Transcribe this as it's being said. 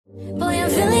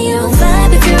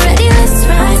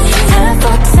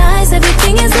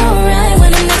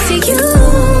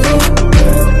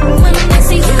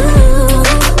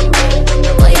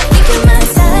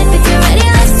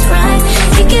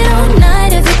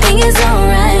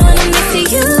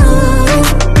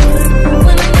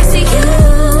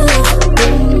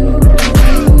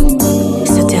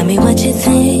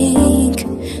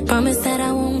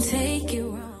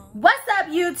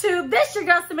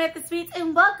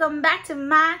welcome back to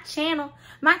my channel.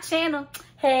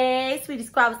 Hey, sweetie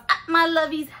squad, what's up, my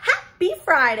lovies? Happy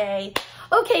Friday.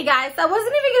 Okay, guys, I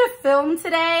wasn't even gonna film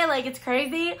today, like it's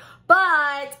crazy,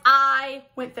 but I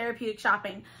went therapeutic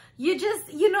shopping. Y'all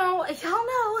know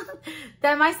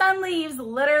that my son leaves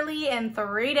literally in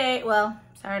 3 days. Well,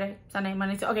 Saturday, Sunday,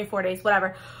 Monday, okay, 4 days,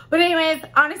 whatever. But anyways,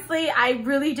 honestly, I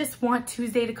really just want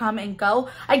Tuesday to come and go.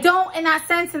 I don't in that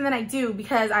sense, and then I do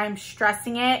because I'm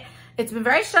stressing it. It's been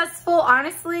very stressful,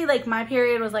 honestly. Like, my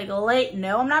period was like late.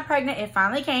 No, I'm not pregnant. It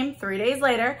finally came 3 days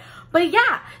later. But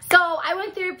yeah, so I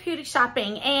went therapeutic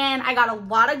shopping and I got a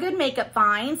lot of good makeup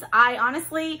finds. I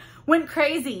honestly went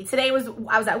crazy. I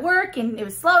was at work and it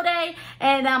was slow day,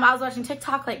 and I was watching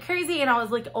TikTok like crazy, and I was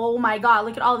like, oh my God,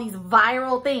 look at all these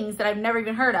viral things that I've never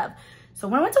even heard of. So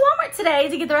when I went to Walmart today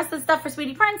to get the rest of the stuff for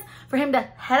Sweetie Prince for him to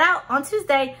head out on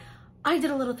Tuesday, I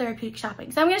did a little therapeutic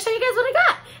shopping. So I'm gonna show you guys what I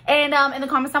got. And in the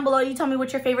comments down below, you tell me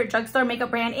what your favorite drugstore makeup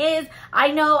brand is.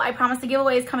 I know I promised a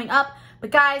giveaway is coming up,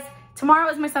 but guys, tomorrow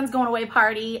is my son's going away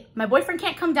party. My boyfriend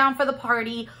can't come down for the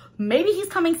party. Maybe he's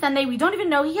coming Sunday. We don't even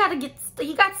know. He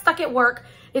got stuck at work.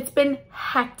 It's been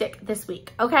hectic this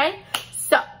week, okay?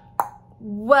 So,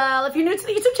 well, if you're new to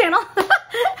the YouTube channel,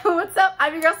 what's up?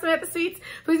 I'm your girl, Samantha Sweets.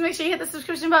 Please make sure you hit the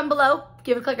subscription button below.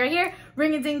 Give a click right here.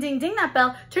 Ring a ding, ding, ding that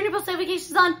bell. Turn your post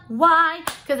notifications on. Why?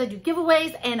 Because I do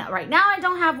giveaways, and right now I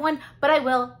don't have one, but I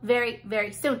will very,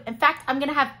 very soon. In fact, I'm going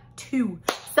to have 2.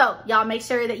 So, y'all make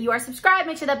sure that you are subscribed.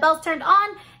 Make sure that bell's turned on,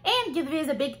 and give the videos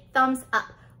a big thumbs up.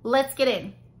 Let's get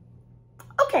in.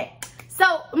 Okay, so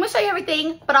I'm gonna show you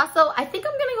everything, but also I think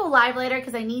I'm gonna go live later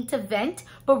because I need to vent.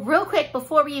 But real quick,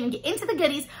 before we even get into the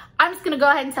goodies, I'm just gonna go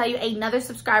ahead and tell you another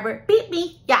subscriber beat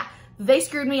me. Yeah, they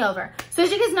screwed me over. So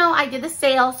as you guys know, I did the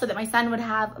sale so that my son would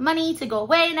have money to go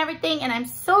away and everything, and I'm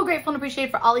so grateful and appreciated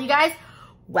for all of you guys.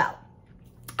 Well,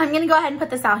 I'm gonna go ahead and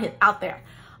put this out there.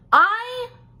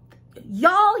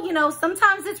 Y'all,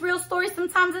 sometimes it's real stories,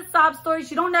 sometimes it's sob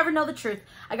stories. You don't never know the truth.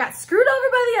 I got screwed over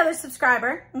by the other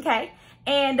subscriber, okay?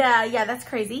 And yeah, that's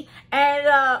crazy.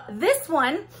 And this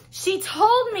one, she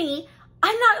told me,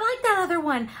 I'm not like that other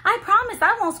one. I promise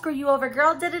I won't screw you over,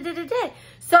 girl.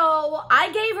 So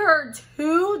I gave her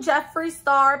 2 Jeffree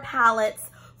Star palettes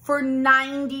for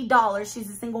 $90. She's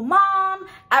a single mom,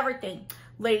 everything.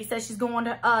 Lady says she's going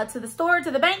to the store,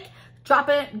 to the bank,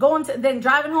 then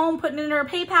driving home, putting it in her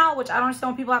PayPal, which I don't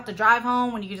understand when people have to drive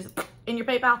home when you can just in your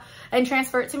PayPal and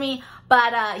transfer it to me.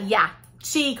 But yeah.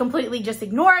 She completely just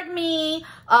ignored me.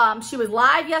 She was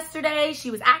live yesterday. She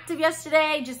was active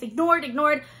yesterday. Just ignored.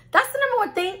 That's the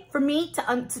 #1 thing for me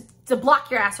to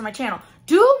block your ass from my channel.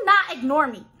 Do not ignore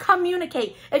me.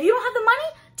 Communicate. If you don't have the money,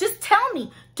 just tell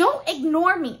me. Don't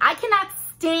ignore me. I cannot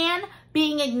stand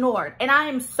being ignored, and I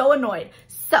am so annoyed.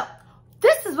 So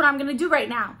this is what I'm gonna do right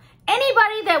now.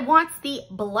 Anybody that wants the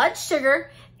blood sugar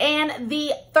and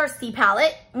the thirsty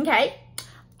palette, okay,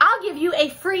 I'll give you a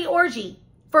free orgy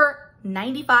for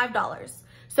 $95.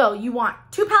 So you want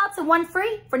 2 palettes and 1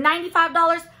 free for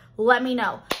 $95? Let me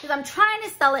know, because I'm trying to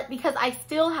sell it because I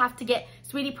still have to get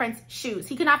Sweetie Prince shoes.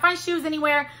 He could not find shoes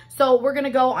anywhere, so we're gonna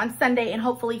go on Sunday and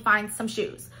hopefully find some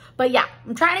shoes. But yeah,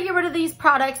 I'm trying to get rid of these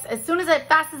products as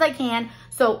fast as I can.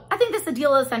 So I think this is the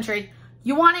deal of the century.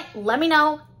 You want it? Let me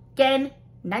know. Again,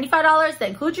 $95. That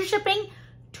includes your shipping.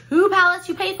 2 palettes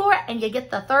you pay for, and you get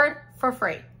the 3rd for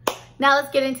free. Now let's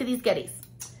get into these goodies.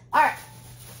 All right.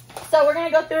 So we're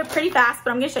gonna go through it pretty fast,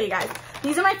 but I'm gonna show you guys.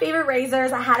 These are my favorite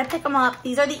razors. I had to pick them up.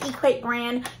 These are the Equate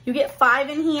brand. You get 5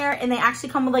 in here, and they actually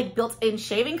come with like built-in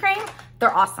shaving cream.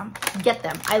 They're awesome. Get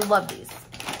them. I love these.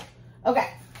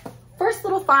 Okay, first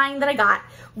little find that I got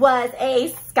was a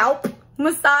scalp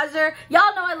massager.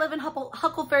 Y'all know I live in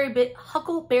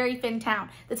Huckleberry Finn town,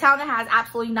 the town that has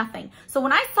absolutely nothing. So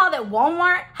when I saw that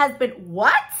Walmart has been,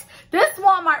 this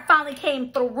Walmart finally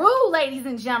came through, ladies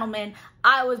and gentlemen,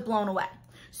 I was blown away.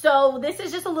 So this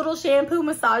is just a little shampoo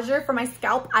massager for my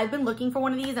scalp. I've been looking for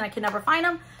one of these and I could never find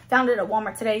them. Found it at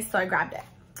Walmart today, so I grabbed it.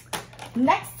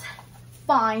 Next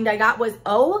find I got was,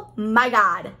 oh my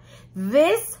God,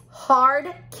 this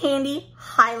Hardcandy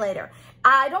highlighter.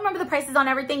 I don't remember the prices on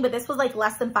everything, but this was like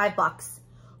less than $5.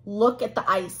 Look at the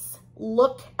ice.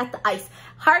 Look at the ice.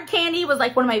 Hardcandy was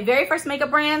like one of my very first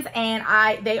makeup brands, and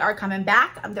they are coming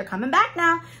back. They're coming back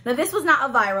now. Now this was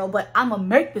not a viral, but I'm gonna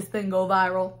make this thing go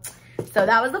viral. So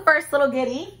that was the first little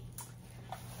goodie.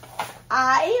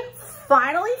 I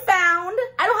finally found,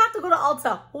 I don't have to go to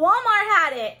Ulta. Walmart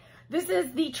had it. This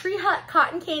is the Tree Hut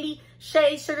Cotton Candy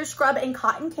Shea Sugar Scrub and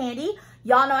Cotton Candy.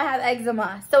 Y'all know I have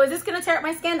eczema. So is this gonna tear up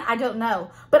my skin? I don't know.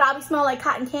 But I'll be smelling like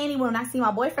cotton candy when I see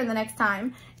my boyfriend the next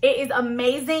time. It is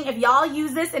amazing. If y'all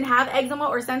use this and have eczema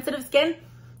or sensitive skin,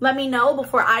 Let me know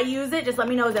before I use it. Just let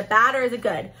me know, is it bad or is it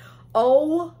good?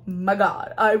 Oh my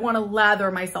God, I want to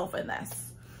lather myself in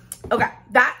this. Okay,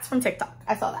 that's from TikTok.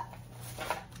 I saw that.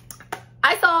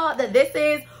 I saw that this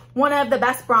is one of the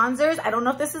best bronzers. I don't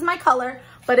know if this is my color,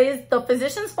 but it is the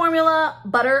Physicians Formula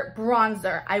Butter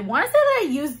Bronzer. I want to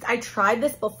say that I tried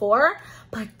this before,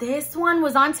 but this one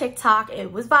was on TikTok.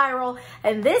 It was viral.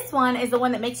 And this one is the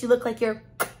one that makes you look like you're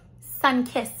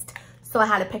sun-kissed. So I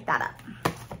had to pick that up.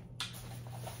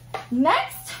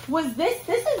 Next was this.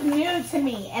 This is new to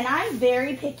me, and I'm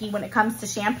very picky when it comes to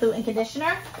shampoo and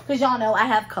conditioner because y'all know I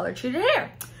have color treated hair.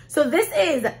 So this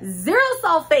is zero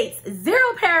sulfates,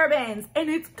 zero parabens, and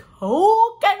it's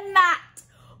coconut.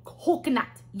 Coconut.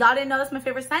 Y'all didn't know that's my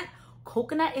favorite scent?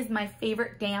 Coconut is my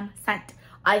favorite damn scent.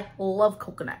 I love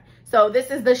coconut. So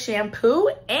this is the shampoo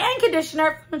and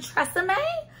conditioner from Tresemme.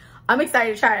 I'm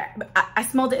excited to try it. I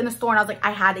smelled it in the store and I was like,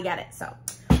 I had to get it. So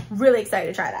really excited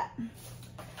to try that.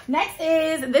 Next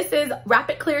this is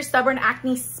Rapid Clear Stubborn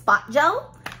Acne Spot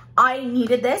Gel. I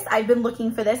needed this. I've been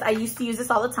looking for this. I used to use this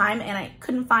all the time and I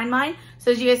couldn't find mine.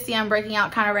 So as you guys see, I'm breaking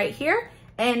out kind of right here.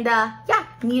 And yeah,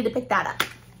 needed to pick that up.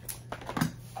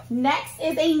 Next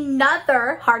is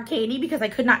another Hardcandy because I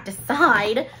could not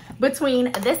decide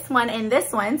between this one and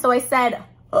this one. So I said,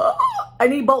 oh, I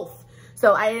need both.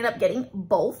 So I ended up getting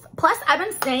both. Plus, I've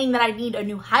been saying that I need a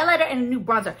new highlighter and a new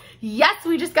bronzer. Yes,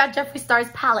 we just got Jeffree Star's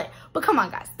palette. But come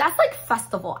on, guys. That's like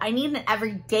festival. I need an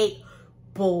everyday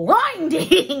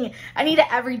blinding. I need an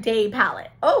everyday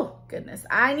palette. Oh, goodness.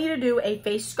 I need to do a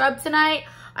face scrub tonight.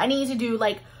 I need to do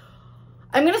like,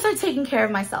 I'm going to start taking care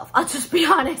of myself. I'll just be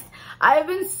honest. I've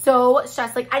been so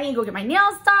stressed. Like, I need to go get my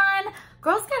nails done.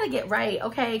 Girls got to get right,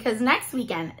 okay? Because next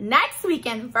weekend,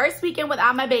 first weekend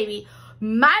without my baby,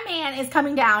 my man is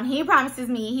coming down. He promises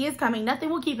me he is coming. Nothing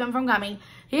will keep him from coming.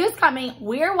 He is coming.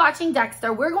 We're watching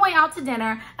Dexter. We're going out to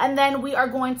dinner. And then we are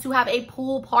going to have a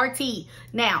pool party.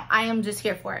 Now, I am just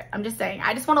here for it. I'm just saying.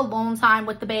 I just want alone time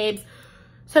with the babes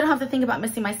so I don't have to think about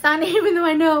missing my son, even though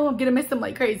I know I'm going to miss him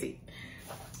like crazy.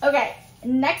 Okay,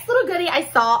 next little goodie I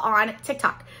saw on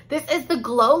TikTok. This is the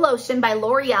Glow Lotion by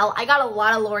L'Oreal. I got a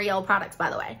lot of L'Oreal products, by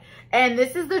the way. And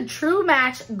this is the True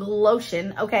Match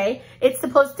Glotion, okay? It's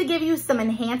supposed to give you some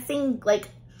enhancing, like,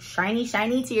 shiny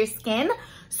to your skin.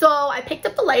 So I picked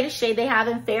up the lightest shade they have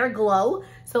in Fair Glow.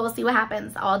 So we'll see what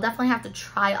happens. I'll definitely have to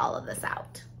try all of this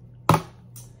out. All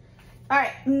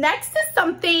right, next is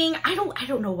something, I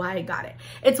don't know why I got it.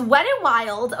 It's Wet n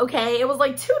Wild, okay? It was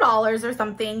like $2 or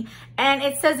something. And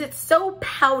it says it's so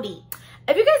pouty.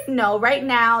 If you guys know, right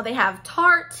now they have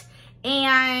Tarte,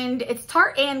 and it's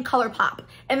Tarte and ColourPop,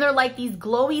 and they're like these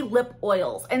glowy lip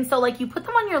oils. And so like you put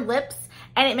them on your lips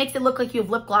and it makes it look like you have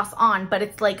lip gloss on, but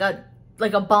it's like a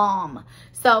balm.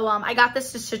 So I got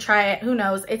this just to try it. Who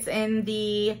knows? It's in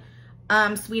the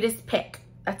Sweetest Pick.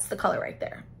 That's the color right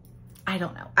there. I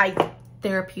don't know.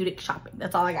 Therapeutic shopping.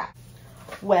 That's all I got.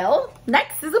 Well,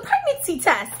 next is a pregnancy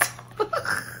test.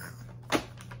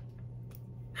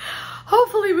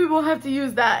 Hopefully we won't have to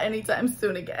use that anytime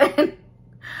soon again.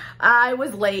 I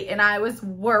was late and I was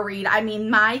worried. I mean,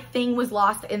 my thing was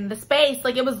lost in the space.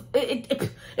 Like it was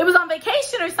on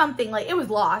vacation or something. Like it was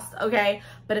lost, okay?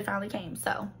 But it finally came.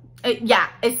 So yeah,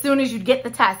 as soon as you get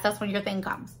the test, that's when your thing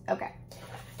comes. Okay.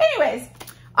 Anyways,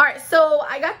 all right. So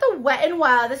I got the Wet n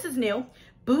Wild. This is new.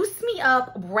 Boost Me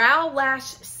Up Brow Lash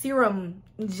Serum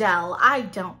Gel. I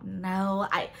don't know.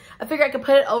 I figure I could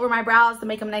put it over my brows to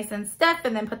make them nice and stiff,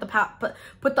 and then put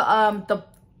the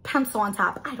pencil on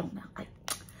top. I don't know.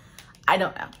 I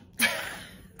don't know.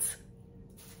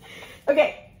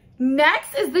 Okay,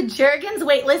 next is the Jergens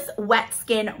Weightless Wet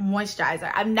Skin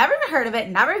Moisturizer. I've never even heard of it,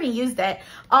 never even used it.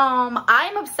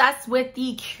 I'm obsessed with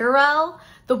the Curel,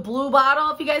 the blue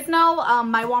bottle, if you guys know.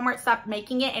 My Walmart stopped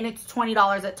making it and it's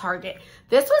 $20 at Target.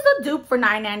 This was a dupe for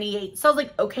 $9.98. So I was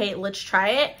like, okay, let's try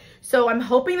it. So I'm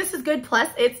hoping this is good. Plus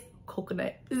it's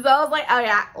coconut. So I was like, oh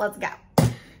yeah, let's go.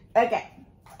 Okay.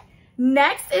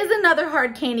 Next is another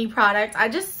Hardcandy product. I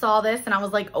just saw this and I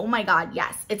was like, oh my God,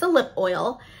 yes. It's a lip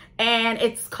oil and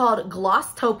it's called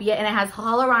Glosstopia and it has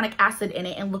hyaluronic acid in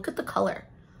it. And look at the color.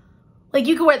 Like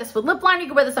you could wear this with lip liner, you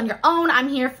could wear this on your own. I'm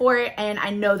here for it. And I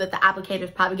know that the applicator is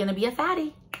probably gonna be a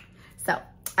fatty. So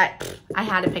I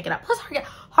had to pick it up. Plus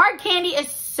Hardcandy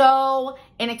is so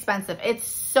inexpensive.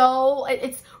 It's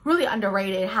really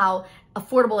underrated how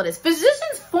affordable it is.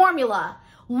 Physicians Formula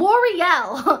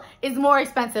L'Oreal is more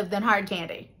expensive than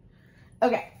Hardcandy.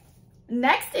 Okay,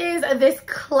 next is this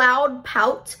Cloud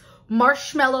Pout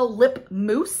Marshmallow Lip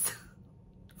Mousse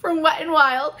from Wet n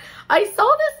Wild. I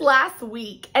saw this last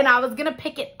week and I was gonna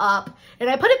pick it up and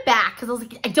I put it back because I was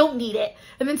like, I don't need it.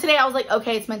 And then today I was like,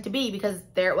 okay, it's meant to be, because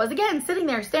there it was again, sitting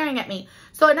there staring at me.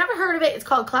 So I never heard of it. It's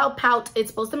called Cloud Pout. It's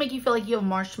supposed to make you feel like you have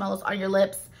marshmallows on your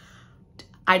lips.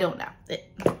 I don't know.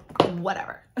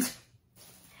 Whatever.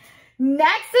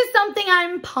 Next is something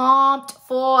I'm pumped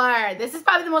for. This is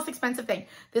probably the most expensive thing.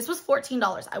 This was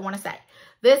 $14, I want to say.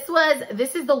 This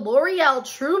is the L'Oreal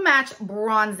True Match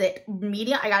Bronze It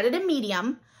medium. I got it in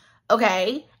medium,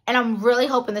 okay? And I'm really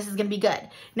hoping this is going to be good.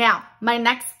 Now, my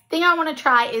next thing I want to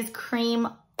try is cream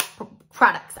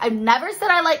products. I've never said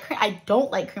I like cream. I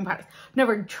don't like cream products. I've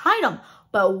never tried them,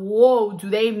 but whoa, do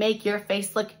they make your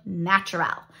face look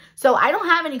natural. So I don't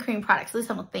have any cream products, at least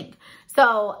I don't think.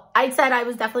 So I said I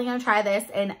was definitely going to try this,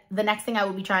 and the next thing I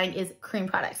will be trying is cream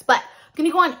products. But I'm going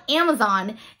to go on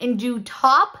Amazon and do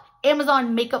top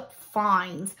Amazon makeup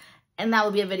finds, and that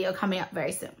will be a video coming up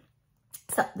very soon.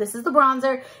 So this is the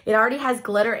bronzer. It already has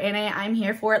glitter in it. I'm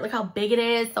here for it. Look how big it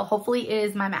is. So hopefully it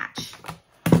is my match.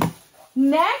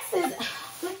 Next is,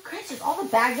 good gracious, all the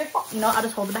bags are full. You know, I'll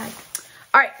just hold the bag.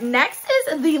 All right, next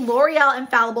is the L'Oreal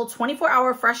Infallible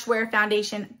 24-Hour Fresh Wear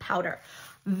Foundation Powder.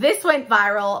 This went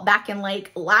viral back in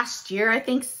like last year, I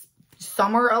think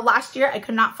summer of last year. I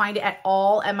could not find it at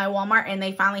all at my Walmart, and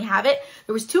they finally have it.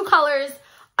 There was 2 colors.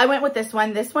 I went with this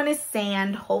one. This one is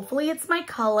sand. Hopefully it's my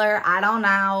color. I don't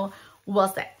know. We'll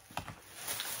see.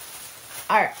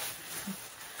 All right.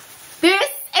 This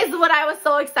is what I was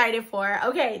so excited for.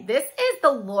 Okay, this is the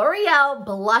L'Oreal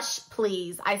Blush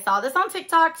Please. I saw this on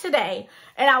TikTok today,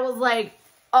 and I was like,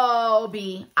 oh,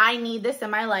 B, I need this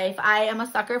in my life. I am a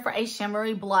sucker for a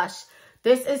shimmery blush.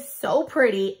 This is so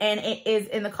pretty, and it is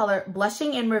in the color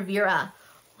Blushing in Riviera.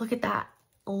 Look at that.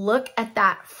 Look at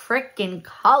that freaking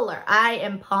color. I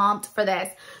am pumped for this.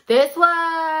 This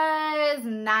was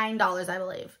 $9, I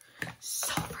believe.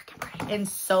 So freaking pretty and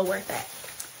so worth it.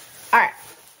 All right.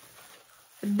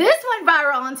 This went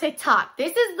viral on TikTok.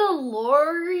 This is the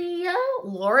L'Oreal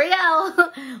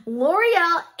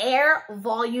Air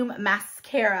Volume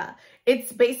Mascara.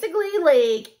 It's basically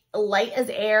like light as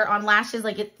air on lashes.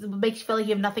 Like it makes you feel like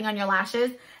you have nothing on your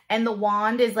lashes. And the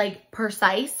wand is like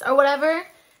precise or whatever.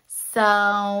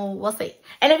 So we'll see.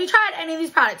 And if you tried any of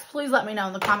these products, please let me know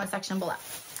in the comment section below.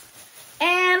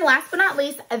 And last but not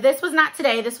least, this was not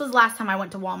today. This was last time I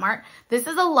went to Walmart. This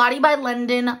is a Lottie by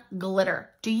London glitter.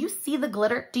 Do you see the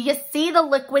glitter? Do you see the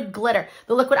liquid glitter?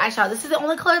 The liquid eyeshadow. This is the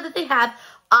only color that they have.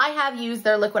 I have used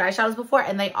their liquid eyeshadows before,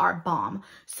 and they are bomb.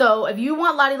 So if you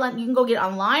want Lottie London, you can go get it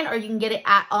online, or you can get it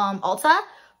at Ulta.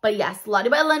 But yes, Lottie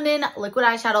by London liquid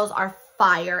eyeshadows are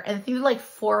fire. And I think they're like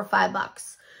 $4 or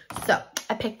 $5. So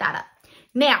I picked that up.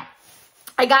 Now,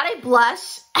 I got a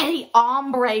blush, a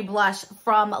ombre blush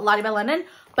from Lottie by London,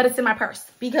 but it's in my purse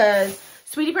because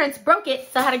Sweetie Prince broke it,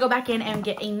 so I had to go back in and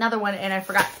get another one, and I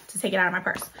forgot to take it out of my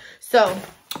purse. So,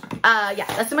 yeah,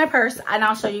 that's in my purse, and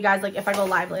I'll show you guys, like, if I go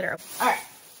live later. All right.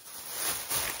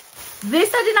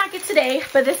 This I did not get today,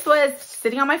 but this was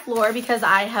sitting on my floor because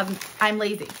I'm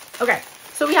lazy. Okay,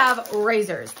 so we have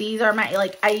razors. These are my,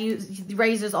 like, I use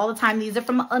razors all the time. These are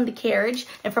from undercarriage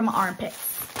and from armpits.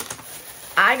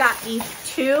 I got these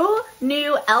 2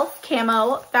 new e.l.f.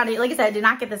 camo foundation. Like I said, I did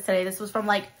not get this today. This was from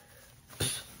like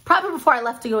probably before I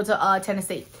left to go to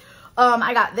Tennessee.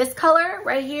 I got this color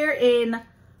right here in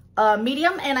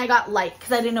medium, and I got light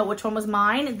because I didn't know which one was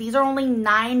mine. These are only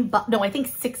 $9. No, I think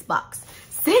 $6.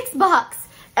 $6,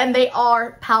 and they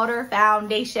are powder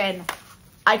foundation.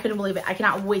 I couldn't believe it. I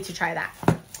cannot wait to try that.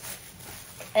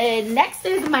 And next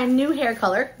is my new hair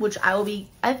color, which I will be,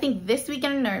 I think this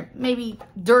weekend or maybe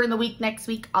during the week next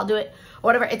week, I'll do it or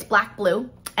whatever. It's black blue,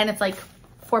 and it's like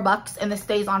 $4, and this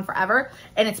stays on forever,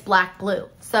 and it's black blue.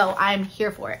 So I'm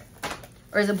here for it.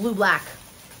 Or is it blue black?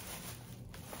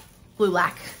 Blue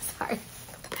black, sorry.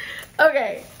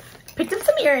 Okay, picked up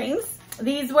some earrings.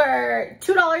 These were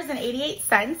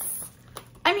 $2.88.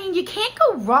 I mean, you can't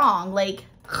go wrong. Like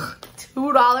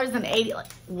 $2.80,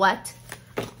 like what?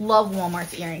 Love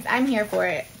Walmart's earrings. I'm here for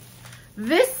it.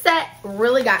 This set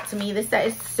really got to me. This set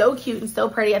is so cute and so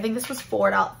pretty. I think this was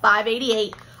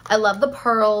 $5.88. I love the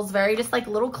pearls. Very just like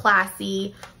little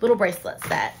classy little bracelet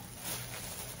set.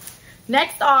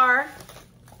 Next are,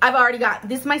 I've already got,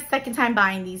 this is my second time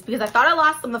buying these because I thought I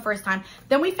lost them the first time.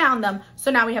 Then we found them.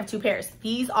 So now we have 2 pairs.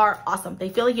 These are awesome. They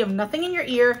feel like you have nothing in your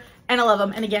ear, and I love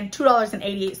them. And again,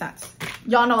 $2.88.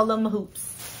 Y'all know I love my hoops.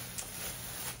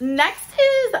 Next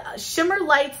is Shimmer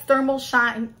Lights Thermal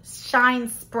Shine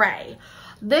Spray.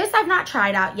 This I've not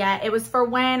tried out yet. It was for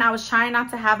when I was trying not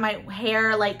to have my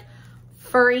hair like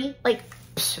furry, like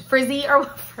frizzy or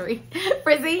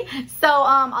frizzy. So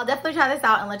I'll definitely try this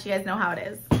out and let you guys know how it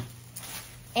is.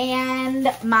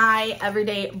 and my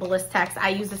everyday Bliss Text. I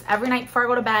use this every night before I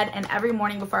go to bed and every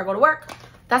morning before I go to work.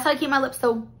 That's how I keep my lips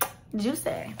so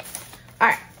juicy. All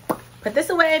right, put this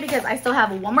away because I still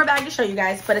have one more bag to show you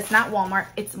guys, but it's not Walmart,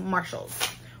 it's Marshall's.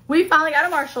 We finally got a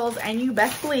Marshall's, and you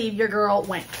best believe your girl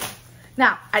went.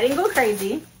 Now, I didn't go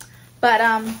crazy, but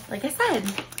like I said,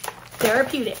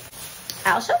 therapeutic.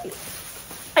 I'll show you.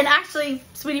 And actually,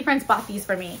 Sweetie Prince bought these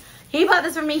for me. He bought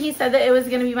this for me. He said that it was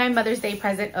going to be my Mother's Day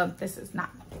present. Oh, this is not.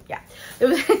 Yeah. It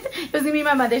was going to be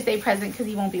my Mother's Day present because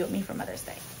he won't be with me for Mother's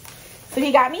Day. So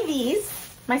he got me these.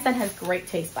 My son has great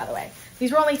taste, by the way.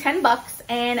 These were only 10 bucks,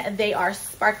 and they are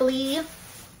sparkly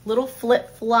little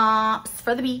flip-flops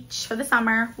for the beach, for the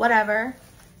summer, whatever.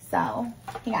 So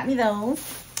he got me those.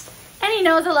 And he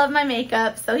knows I love my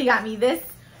makeup, so he got me this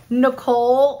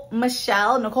Nicole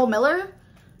Miller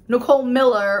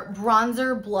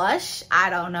bronzer blush.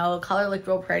 I don't know, color looked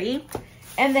real pretty.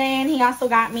 And then he also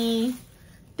got me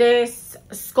this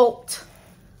Sculpt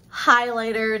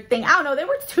highlighter thing. I don't know, they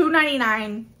were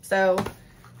 $2.99, so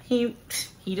he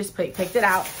just picked it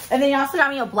out. And then he also got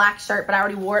me a black shirt, but I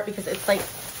already wore it because it's like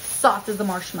soft as a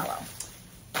marshmallow.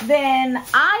 Then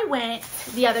I went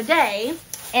the other day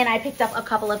and I picked up a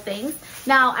couple of things.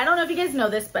 Now, I don't know if you guys know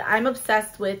this, but I'm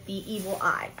obsessed with the evil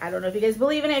eye. I don't know if you guys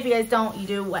believe in it. If you guys don't, you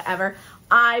do, whatever.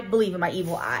 I believe in my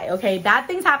evil eye, okay? Bad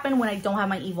things happen when I don't have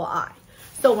my evil eye.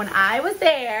 So when I was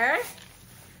there,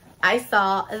 I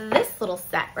saw this little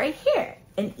set right here.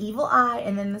 An evil eye,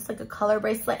 and then this like a color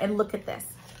bracelet, and look at this.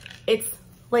 It's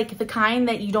like the kind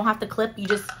that you don't have to clip. You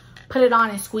just put it on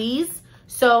and squeeze.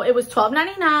 So it was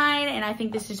 $12.99, and I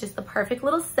think this is just the perfect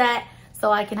little set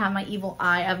so I can have my evil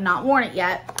eye. I've not worn it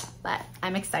yet, but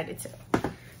I'm excited to.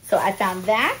 So I found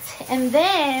that, and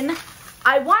then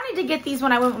I wanted to get these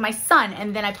when I went with my son,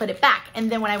 and then I put it back.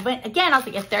 And then when I went again, I was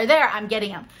like, if they're there, I'm getting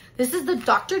them. This is the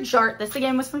Dr. Jart. This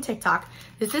again was from TikTok.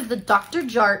 This is the Dr.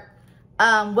 Jart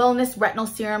Wellness Retinol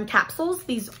Serum Capsules.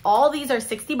 All these are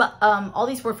 60, but all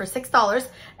these were for $6,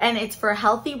 and it's for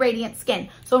healthy, radiant skin.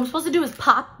 So what I'm supposed to do is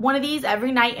pop one of these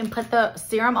every night and put the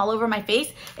serum all over my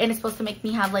face, and it's supposed to make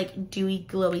me have like dewy,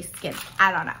 glowy skin.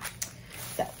 I don't know.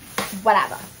 So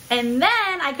whatever. And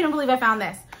then I couldn't believe I found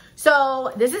this.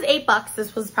 So this is $8.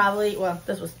 This was probably, well,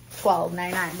 this was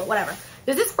 $12.99, but whatever.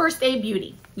 This is First Aid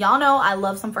Beauty. Y'all know I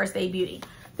love some First Aid Beauty.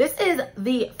 This is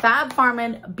the Fab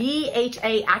Farman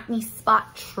BHA Acne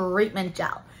Spot Treatment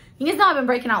Gel. You guys know I've been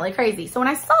breaking out like crazy. So when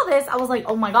I saw this, I was like,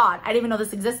 oh my God, I didn't even know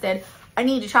this existed. I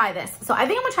need to try this. So I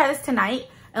think I'm gonna try this tonight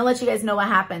and let you guys know what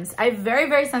happens. I have very,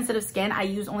 very sensitive skin. I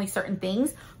use only certain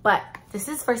things, but this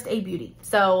is First Aid Beauty.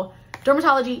 So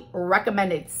dermatology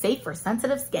recommended, safe for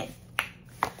sensitive skin.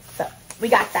 So we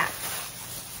got that.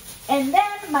 And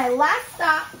then my last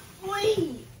stop,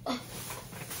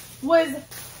 was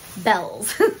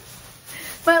Bealls.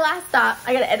 My last stop.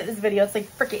 I gotta edit this video. It's like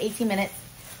freaking 18 minutes.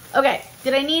 Okay,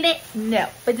 did I need it? No.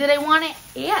 But did I want it?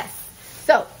 Yes.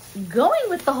 So going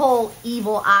with the whole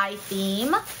evil eye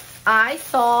theme, I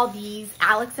saw these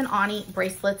Alex and Ani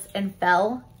bracelets and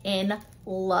fell in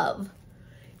love.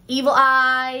 Evil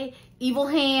eye, evil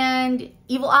hand,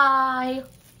 evil eye.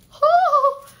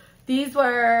 Oh, these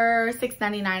were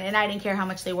 $6.99, and I didn't care how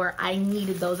much they were. I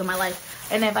needed those in my life.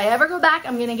 And if I ever go back,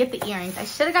 I'm gonna get the earrings. I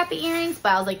should have got the earrings,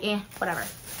 but I was like, whatever.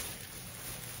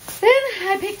 Then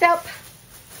I picked up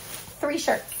 3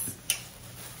 shirts.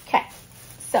 Okay,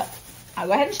 so I'll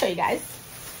go ahead and show you guys.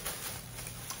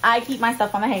 I keep my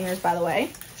stuff on the hangers, by the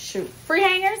way. Shoot, free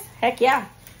hangers? Heck yeah.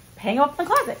 Hang them up in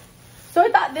the closet. So I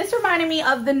thought this reminded me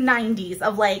of the 90s,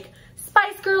 of like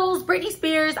Spice Girls, Britney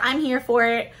Spears. I'm here for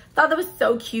it. Thought that was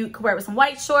so cute. Could wear it with some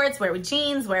white shorts, wear it with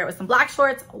jeans, wear it with some black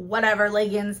shorts, whatever,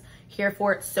 leggings. Here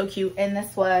for it. So cute. And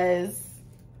this was,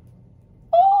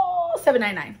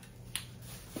 $7.99.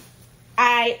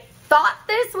 I thought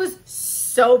this was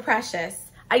so precious.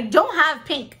 I don't have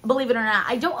pink, believe it or not.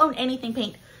 I don't own anything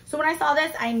pink. So when I saw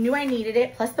this, I knew I needed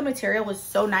it. Plus the material was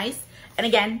so nice. And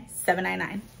again,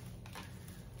 $7.99.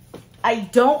 I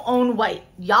don't own white.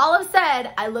 Y'all have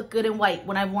said I look good in white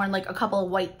when I've worn like a couple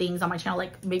of white things on my channel,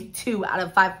 like maybe 2 out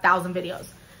of 5,000 videos.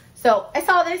 So I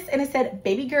saw this and it said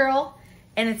baby girl,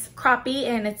 and it's croppy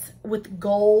and it's with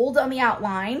gold on the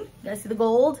outline. You guys see the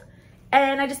gold?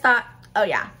 And I just thought, oh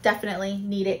yeah, definitely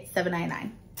need it,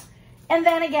 $7.99. And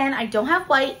then again, I don't have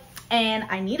white and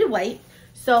I needed white.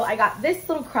 So I got this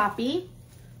little croppy,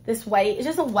 this white, it's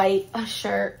just a white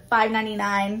shirt,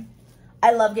 $5.99.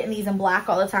 I love getting these in black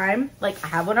all the time. Like I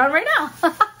have one on right now.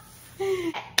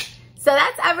 So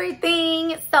that's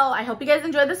everything. So I hope you guys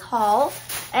enjoyed this haul.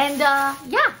 And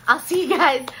yeah, I'll see you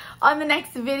guys on the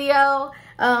next video.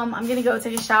 I'm gonna go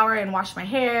take a shower and wash my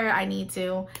hair. I need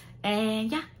to.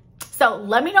 And yeah. So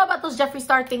let me know about those Jeffree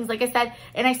Star things, like I said,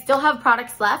 and I still have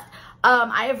products left.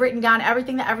 I have written down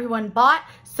everything that everyone bought,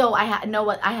 so I know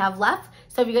what I have left.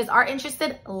 So if you guys are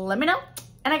interested, let me know.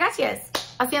 And I got you guys.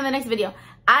 I'll see you in the next video.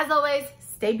 As always,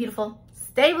 stay beautiful,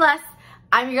 stay blessed.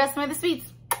 I'm your girl, Smooth the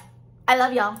Sweets. I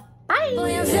love y'all. Bye.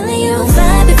 Boy, I'm feeling you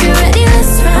vibe. If you're ready,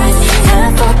 let's ride.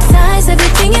 Have full ties,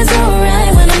 everything is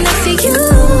alright when I'm next to you.